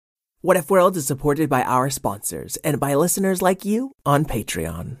What If World is supported by our sponsors and by listeners like you on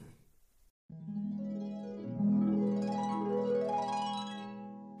Patreon.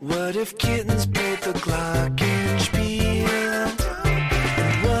 What if kittens played the glockenspiel?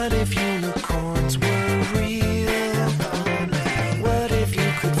 And what if unicorns were real? What if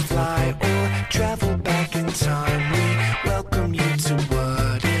you could fly or travel back in time? We welcome you to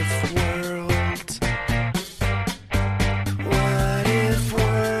What If World. What If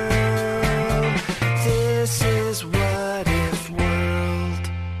World? This is What If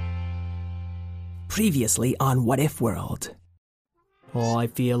World. Previously on What If World. I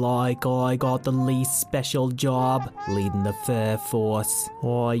feel like I got the least special job leading the Fair Force.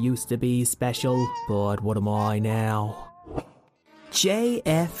 I used to be special, but what am I now?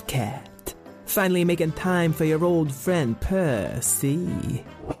 JF Cat. Finally making time for your old friend Percy.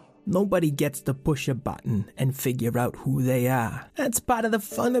 Nobody gets to push a button and figure out who they are. That's part of the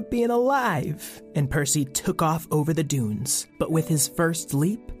fun of being alive. And Percy took off over the dunes. But with his first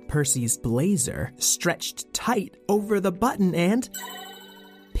leap, Percy's blazer stretched tight over the button and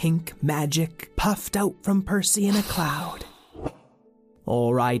pink magic puffed out from Percy in a cloud.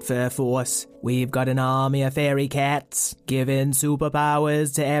 All right, Fair Force, we've got an army of fairy cats, giving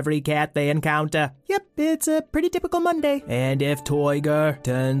superpowers to every cat they encounter. Yep, it's a pretty typical Monday. And if Toyger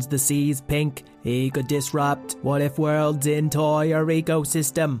turns the seas pink, he could disrupt What If World's entire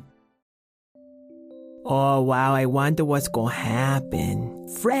ecosystem. Oh, wow, I wonder what's gonna happen.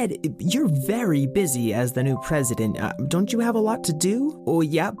 Fred, you're very busy as the new president. Don't you have a lot to do? Oh,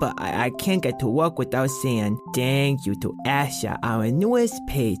 yeah, but I can't get to work without saying thank you to Asha, our newest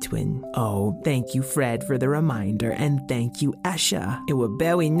patron. Oh, thank you, Fred, for the reminder, and thank you, Asha. It was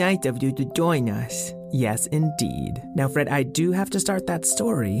very nice of you to join us. Yes, indeed. Now, Fred, I do have to start that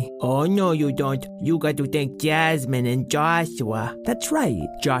story. Oh, no, you don't. You got to thank Jasmine and Joshua. That's right.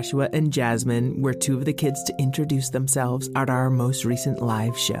 Joshua and Jasmine were two of the kids to introduce themselves at our most recent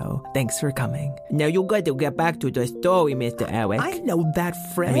live show. Thanks for coming. Now, you got to get back to the story, Mr. Eric. I know that,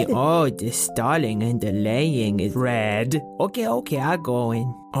 Fred. The stalling and delaying is... Fred. Okay, I'll go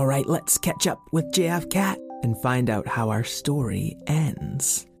in. All right, let's catch up with JF Cat and find out how our story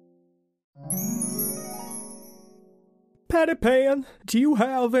ends. Patty Pan, do you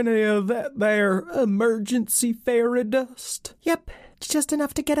have any of that there emergency fairy dust? Yep, just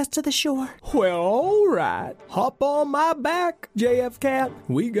enough to get us to the shore. Well, all right. Hop on my back, JF Cat.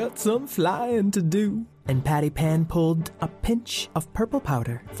 We got some flying to do. And Patty Pan pulled a pinch of purple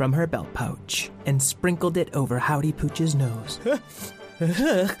powder from her belt pouch and sprinkled it over Howdy Pooch's nose.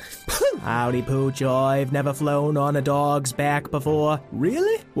 Howdy Pooch, I've never flown on a dog's back before.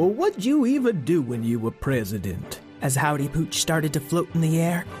 Really? Well, what'd you even do when you were president? As Howdy Pooch started to float in the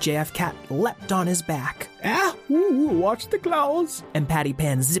air, JF Cat leapt on his back. Watch the claws. And Patty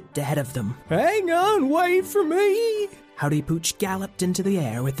Pan zipped ahead of them. Hang on, wait for me. Howdy Pooch galloped into the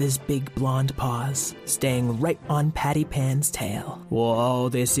air with his big blonde paws, staying right on Patty Pan's tail. Whoa,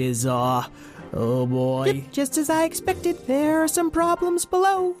 this is, oh boy. Yep, just as I expected, there are some problems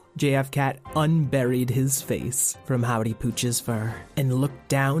below. JF Cat unburied his face from Howdy Pooch's fur and looked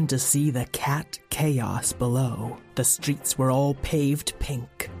down to see the cat chaos below. The streets were all paved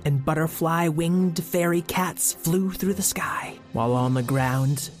pink, and butterfly-winged fairy cats flew through the sky, while on the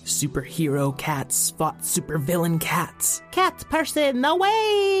ground, superhero cats fought supervillain cats. Cat person,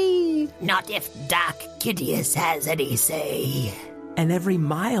 away! Not if Doc Gideus has any say. And every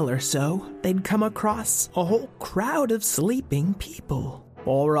mile or so, they'd come across a whole crowd of sleeping people.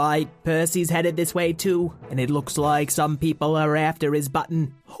 All right, Percy's headed this way too, and it looks like some people are after his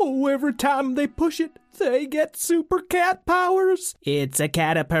button. Oh, every time they push it, they get super cat powers. It's a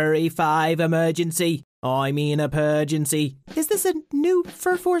Catapurry 5 emergency. I mean a purgency. Is this a new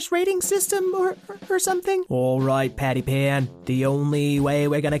Fur Force rating system or something? All right, Patty Pan. The only way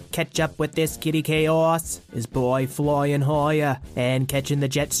we're gonna catch up with this kitty chaos is by flying higher and catching the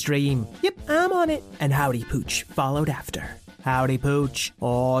jet stream. Yep, I'm on it. And Howdy Pooch followed after. Howdy Pooch,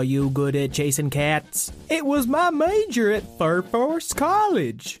 are you good at chasing cats? It was my major at Fur Force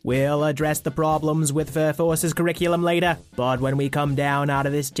College. We'll address the problems with Fur Force's curriculum later, but when we come down out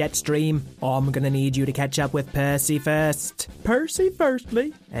of this jet stream, I'm gonna need you to catch up with Percy first. Percy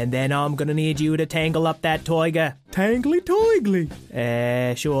firstly. And then I'm gonna need you to tangle up that Toyger. Tangly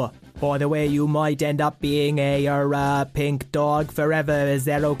Toygly. Sure. By the way, you might end up being a pink dog forever, is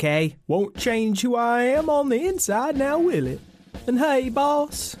that okay? Won't change who I am on the inside now, will it? And hey,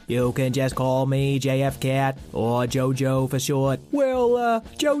 boss, you can just call me JF Cat, or Jojo for short. Well,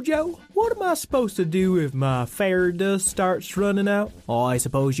 Jojo, what am I supposed to do if my fairy dust starts running out? I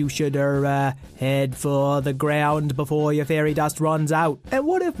suppose you should head for the ground before your fairy dust runs out. And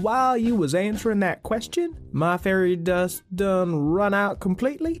what if while you was answering that question, my fairy dust done run out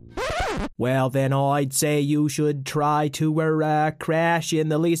completely? Well, then I'd say you should try to crash in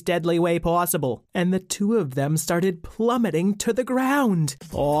the least deadly way possible. And the two of them started plummeting to the ground.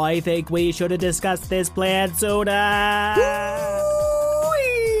 I think we should have discussed this plan sooner.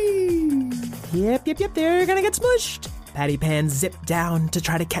 Yep, they're gonna get smushed. Patty Pan zipped down to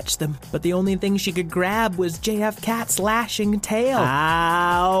try to catch them, but the only thing she could grab was JF Cat's lashing tail.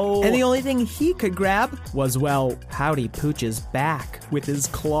 Ow! And the only thing he could grab was, well, Howdy Pooch's back with his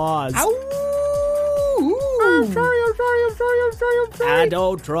claws. Ow! I'm sorry. And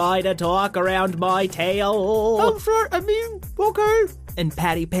don't try to talk around my tail. I'm sorry, okay. And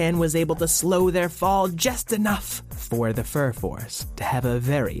Patty Pan was able to slow their fall just enough for the Fur Force to have a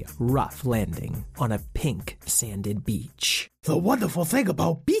very rough landing on a pink sanded beach. The wonderful thing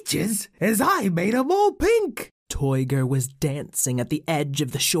about beaches is I made them all pink. Toyger was dancing at the edge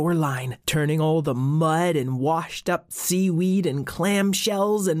of the shoreline, turning all the mud and washed up seaweed and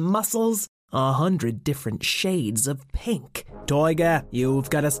clamshells and mussels 100 different shades of pink. Toyger, you've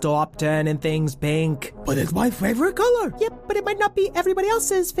got to stop turning things pink. But it's my favorite color. Yep, but it might not be everybody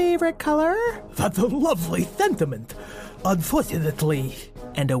else's favorite color. That's a lovely sentiment. Unfortunately.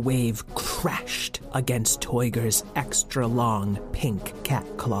 And a wave crashed against Toyger's extra long pink cat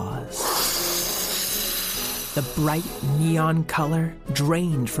claws. The bright neon color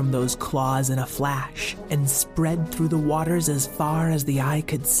drained from those claws in a flash and spread through the waters as far as the eye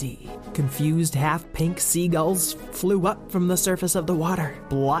could see. Confused half-pink seagulls flew up from the surface of the water.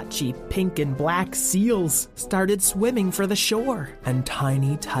 Blotchy pink and black seals started swimming for the shore. And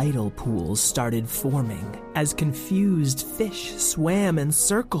tiny tidal pools started forming as confused fish swam in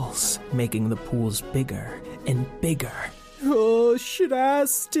circles, making the pools bigger and bigger. Oh, should I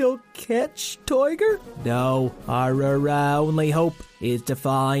still catch Toyger? No, our only hope is to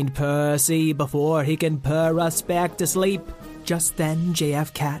find Percy before he can purr us back to sleep. Just then,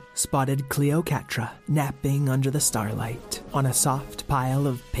 JF Cat spotted Cleocatra napping under the starlight on a soft pile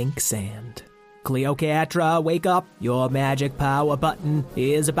of pink sand. Cleocatra, wake up! Your magic power button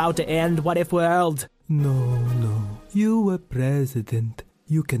is about to end What If World. No. You were president.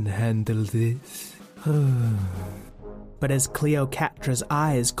 You can handle this. But as Cleocatra's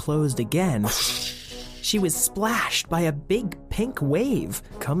eyes closed again, she was splashed by a big pink wave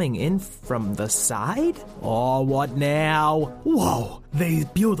coming in from the side. Oh, what now? Whoa, these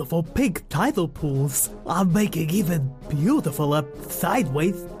beautiful pink tidal pools are making even beautifuler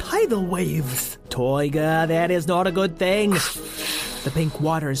sideways tidal waves. Toyger, that is not a good thing. The pink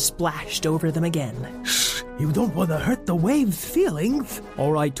waters splashed over them again. You don't want to hurt the waves' feelings.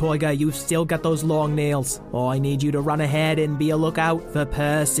 All right, Toyger, you've still got those long nails. Oh, I need you to run ahead and be a lookout for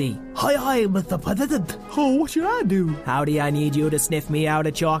Percy. Hi, Mr. President. Oh, what should I do? Howdy, I need you to sniff me out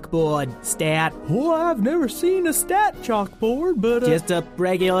a chalkboard. Stat. Oh, I've never seen a stat chalkboard, but... Just a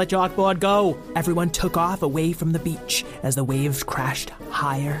regular chalkboard, go. Everyone took off away from the beach as the waves crashed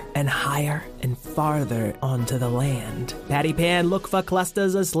higher and farther onto the land. Patty Pan, look for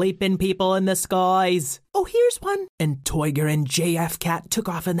clusters of sleeping people in the skies. Oh, here's one. And Toyger and JF Cat took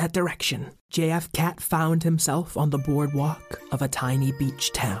off in that direction. JF Cat found himself on the boardwalk of a tiny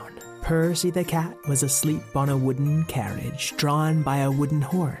beach town. Percy the cat was asleep on a wooden carriage drawn by a wooden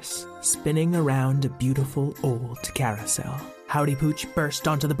horse, spinning around a beautiful old carousel. Howdy Pooch burst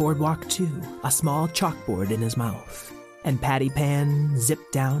onto the boardwalk too, a small chalkboard in his mouth. And Patty Pan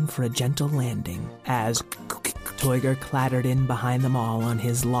zipped down for a gentle landing as Toyger clattered in behind them all on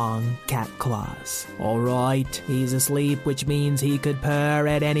his long cat claws. All right, he's asleep, which means he could purr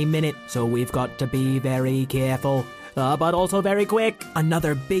at any minute, so we've got to be very careful. But also very quick.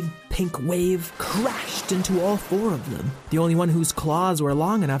 Another big pink wave crashed into all four of them. The only one whose claws were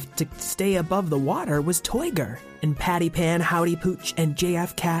long enough to stay above the water was Toyger. And Patty Pan, Howdy Pooch, and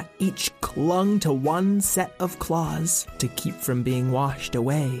JF Cat each clung to one set of claws to keep from being washed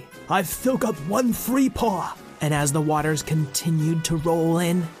away. I've still got one free paw. And as the waters continued to roll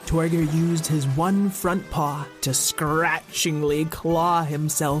in, Toyger used his one front paw to scratchingly claw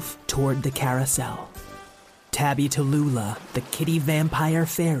himself toward the carousel. Tabby Tallulah, the kitty vampire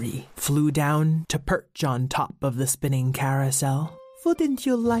fairy, flew down to perch on top of the spinning carousel. Wouldn't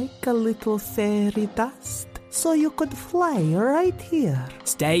you like a little fairy dust? So you could fly right here.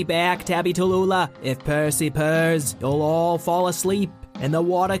 Stay back, Tabby Tallulah. If Percy purrs, you'll all fall asleep, and the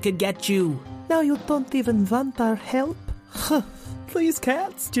water could get you. Now you don't even want our help? These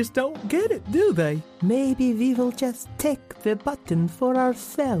cats just don't get it, do they? Maybe we will just take the button for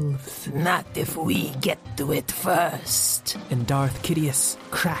ourselves. Not if we get to it first. And Darth Kidius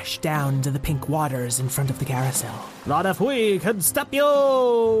crashed down to the pink waters in front of the carousel. Not if we could stop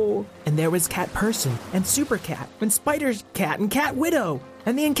you! And there was Cat Person, and Super Cat, and Spider Cat, and Cat Widow,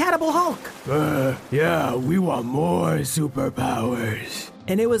 and the Incatable Hulk. Yeah, we want more superpowers.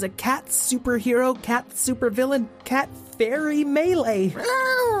 And it was a cat superhero, cat supervillain, cat fairy melee.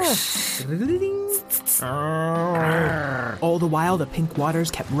 All the while, the pink waters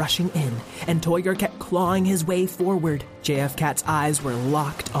kept rushing in, and Toygar kept clawing his way forward. JF Cat's eyes were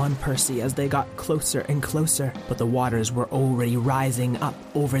locked on Percy as they got closer and closer, but the waters were already rising up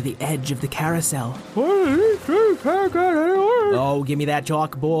over the edge of the carousel. Oh, give me that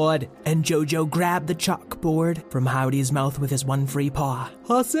chalkboard. And Jojo grabbed the chalkboard from Howdy's mouth with his one free paw.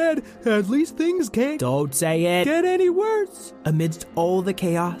 I said, at least things can't Don't say it. Get any worse. Amidst all the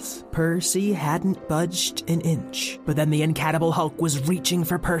chaos, Percy hadn't budged an inch. But then the Incatable Hulk was reaching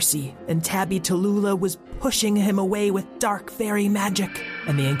for Percy, and Tabby Tallulah was pushing him away with dark fairy magic.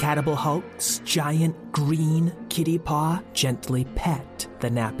 And the Incatable Hulk's giant green kitty paw gently pet the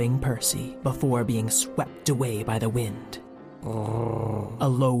napping Percy before being swept away by the wind. A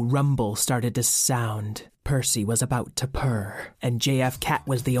low rumble started to sound. Percy was about to purr, and JF Cat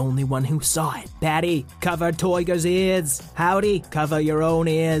was the only one who saw it. Patty, cover Toygar's ears. Howdy, cover your own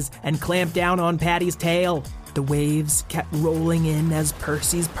ears, and clamp down on Patty's tail. The waves kept rolling in as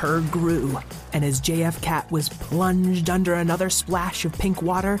Percy's purr grew, and as JF Cat was plunged under another splash of pink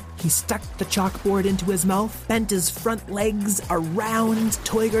water, he stuck the chalkboard into his mouth, bent his front legs around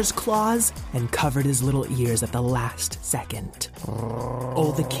Toygar's claws, and covered his little ears at the last second.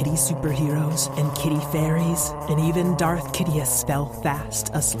 All the kitty superheroes and kitty fairies, and even Darth Kidius fell fast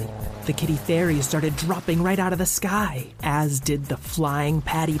asleep. The kitty fairies started dropping right out of the sky, as did the flying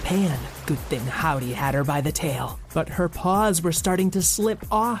Patty Pan. Good thing Howdy had her by the tail. But her paws were starting to slip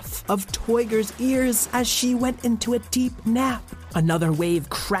off of Toygar's ears as she went into a deep nap. Another wave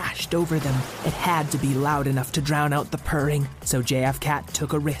crashed over them. It had to be loud enough to drown out the purring, so JF Cat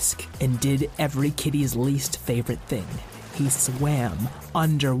took a risk and did every kitty's least favorite thing. He swam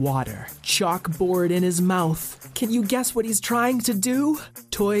underwater, chalkboard in his mouth. Can you guess what he's trying to do?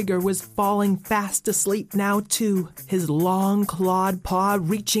 Toygar was falling fast asleep now too, his long clawed paw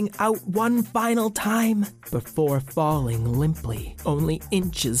reaching out one final time before falling limply, only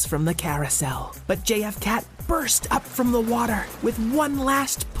inches from the carousel. But JF Cat burst up from the water with one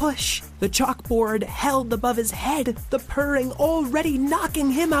last push. The chalkboard held above his head, the purring already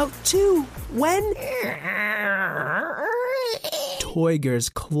knocking him out too, when Toygar's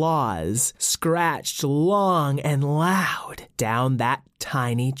claws scratched long and loud down that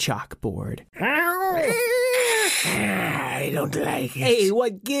tiny chalkboard. I don't like it. Hey,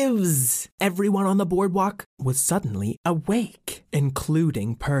 what gives? Everyone on the boardwalk was suddenly awake,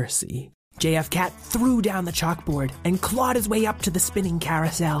 including Percy. JF Cat threw down the chalkboard and clawed his way up to the spinning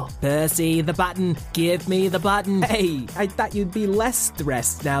carousel. Percy, the button. Give me the button. Hey, I thought you'd be less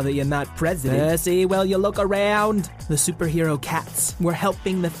stressed now that you're not president. Percy, will you look around? The superhero cats were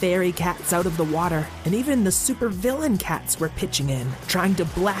helping the fairy cats out of the water, and even the supervillain cats were pitching in, trying to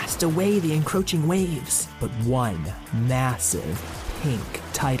blast away the encroaching waves. But one massive pink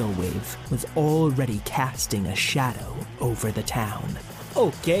tidal wave was already casting a shadow over the town.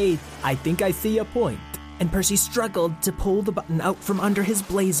 Okay, I think I see a point. And Percy struggled to pull the button out from under his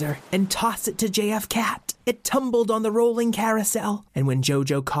blazer and toss it to JF Cat. It tumbled on the rolling carousel, and when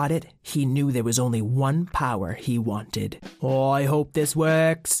Jojo caught it, he knew there was only one power he wanted. Oh, I hope this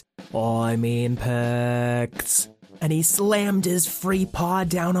works. Perks. And he slammed his free paw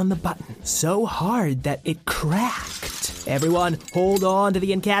down on the button so hard that it cracked. Everyone, hold on to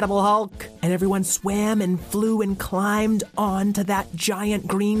the Incatable Hulk. And everyone swam and flew and climbed onto that giant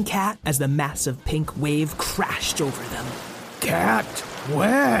green cat as the massive pink wave crashed over them. Cat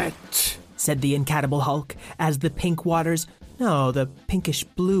wet, said the Incatable Hulk as the pink waters, the pinkish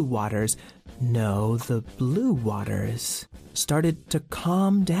blue waters, the blue waters started to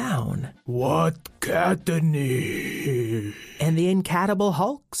calm down. What catney? And the Incatable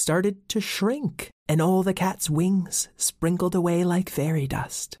Hulk started to shrink, and all the cat's wings sprinkled away like fairy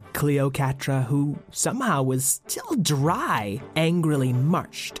dust. Cleocatra, who somehow was still dry, angrily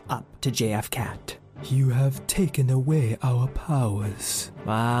marched up to JF Cat. You have taken away our powers.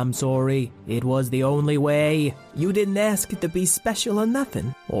 I'm sorry. It was the only way. You didn't ask to be special or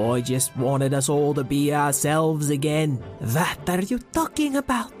nothing. I just wanted us all to be ourselves again. What are you talking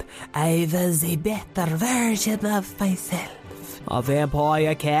about? I was a better version of myself. A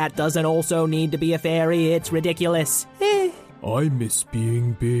vampire cat doesn't also need to be a fairy. It's ridiculous. I miss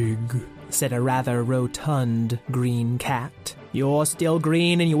being big, said a rather rotund green cat. You're still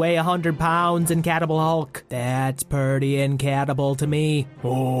green and you weigh 100 pounds, Incatable Hulk. That's pretty incatable to me.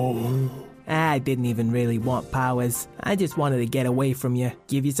 Oh. I didn't even really want powers. I just wanted to get away from you,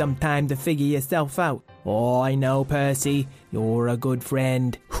 give you some time to figure yourself out. Oh, I know, Percy. You're a good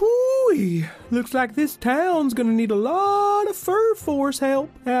friend. Hooey! Looks like this town's gonna need a lot of Fur Force help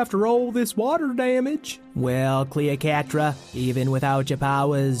after all this water damage. Well, Cleopatra, even without your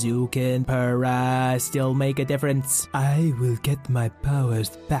powers, you can still make a difference. I will get my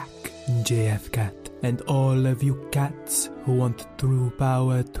powers back, JF Cat. And all of you cats who want true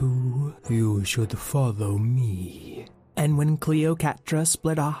power too, you should follow me. And when Cleopatra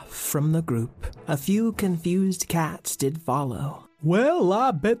split off from the group, a few confused cats did follow. Well,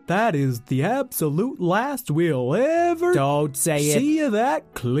 I bet that is the absolute last we'll ever Don't say it. see of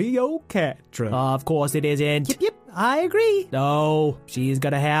that Cleopatra. Of course it isn't. Yep, I agree. No, she's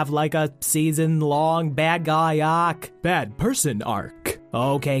gonna have like a season-long bad guy arc. Bad person arc.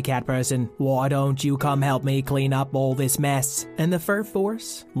 Okay, cat person, why don't you come help me clean up all this mess? And the Fur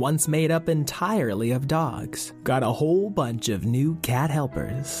Force, once made up entirely of dogs, got a whole bunch of new cat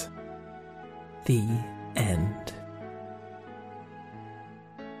helpers. The end.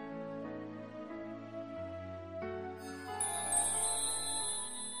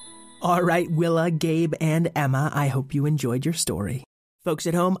 All right, Willa, Gabe, and Emma, I hope you enjoyed your story. Folks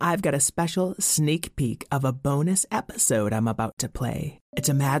at home, I've got a special sneak peek of a bonus episode I'm about to play. It's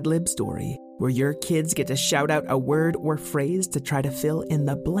a Mad Lib story where your kids get to shout out a word or phrase to try to fill in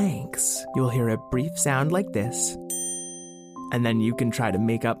the blanks. You'll hear a brief sound like this, and then you can try to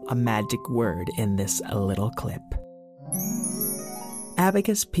make up a magic word in this little clip.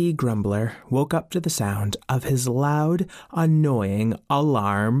 Abacus P. Grumbler woke up to the sound of his loud, annoying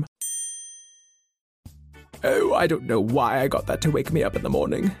alarm. Oh, I don't know why I got that to wake me up in the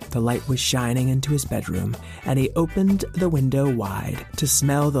morning. The light was shining into his bedroom, and he opened the window wide to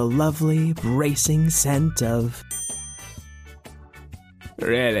smell the lovely, bracing scent of...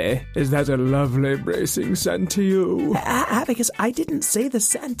 Really? Is that a lovely bracing scent to you? Abacus, I didn't say the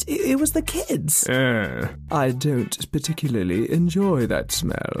scent. It was the kids. I don't particularly enjoy that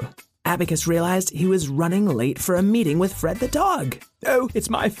smell. Abacus realized he was running late for a meeting with Fred the dog. Oh,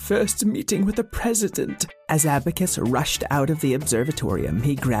 it's my first meeting with the president. As Abacus rushed out of the observatorium,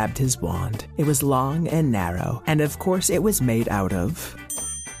 he grabbed his wand. It was long and narrow, and of course it was made out of...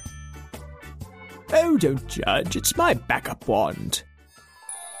 Oh, don't judge. It's my backup wand.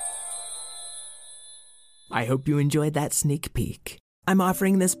 I hope you enjoyed that sneak peek. I'm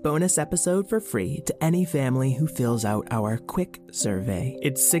offering this bonus episode for free to any family who fills out our quick survey.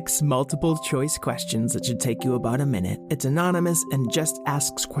 It's 6 multiple choice questions that should take you about a minute. It's anonymous and just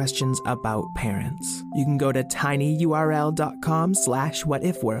asks questions about parents. You can go to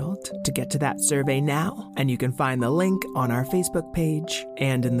tinyurl.com/whatifworld to get to that survey now, and you can find the link on our Facebook page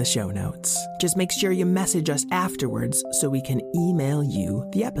and in the show notes. Just make sure you message us afterwards so we can email you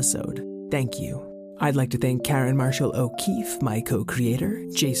the episode. Thank you. I'd like to thank Karen Marshall O'Keefe, my co-creator,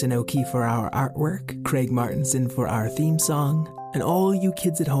 Jason O'Keefe for our artwork, Craig Martinson for our theme song, and all you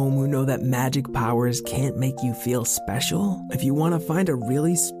kids at home who know that magic powers can't make you feel special. If you want to find a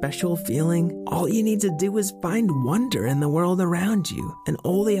really special feeling, all you need to do is find wonder in the world around you and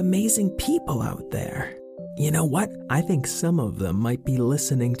all the amazing people out there. You know what? I think some of them might be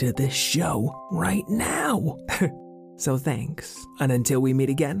listening to this show right now. So thanks, and until we meet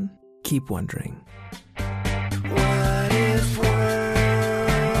again, keep wondering.